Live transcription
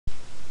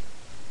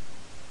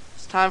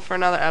time for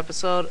another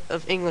episode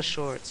of English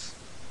Shorts.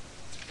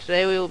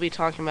 Today we will be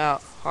talking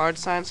about hard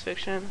science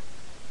fiction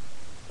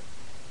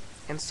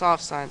and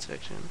soft science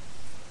fiction.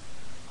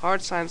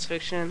 Hard science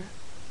fiction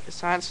is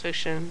science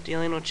fiction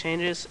dealing with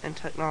changes in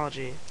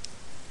technology.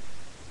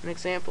 An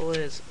example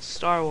is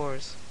Star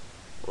Wars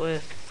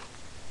with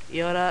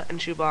Yoda and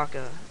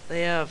Chewbacca.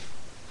 They have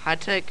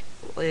high-tech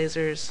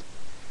lasers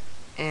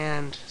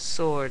and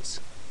swords.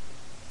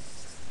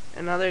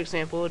 Another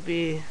example would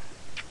be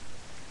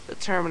the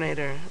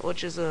Terminator,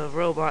 which is a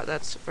robot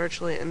that's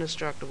virtually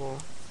indestructible.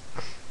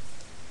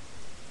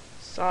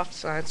 Soft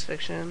science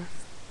fiction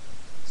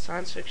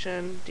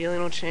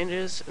dealing with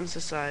changes in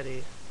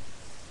society.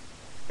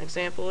 An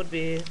example would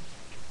be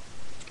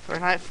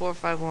Fahrenheit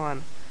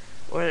 451,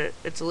 where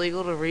it's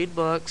illegal to read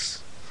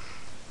books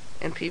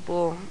and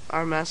people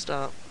are messed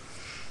up.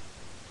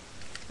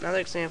 Another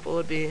example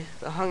would be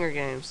the Hunger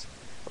Games,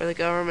 where the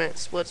government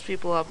splits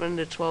people up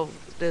into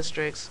 12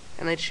 districts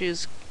and they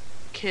choose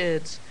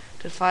kids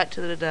to fight to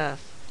the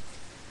death.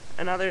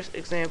 Another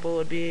example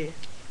would be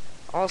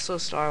also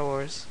Star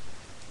Wars,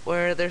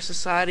 where their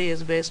society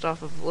is based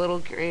off of little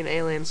green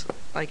aliens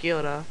like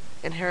Yoda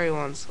and hairy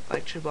ones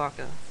like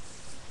Chewbacca.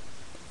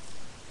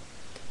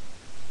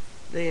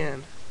 The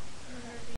end.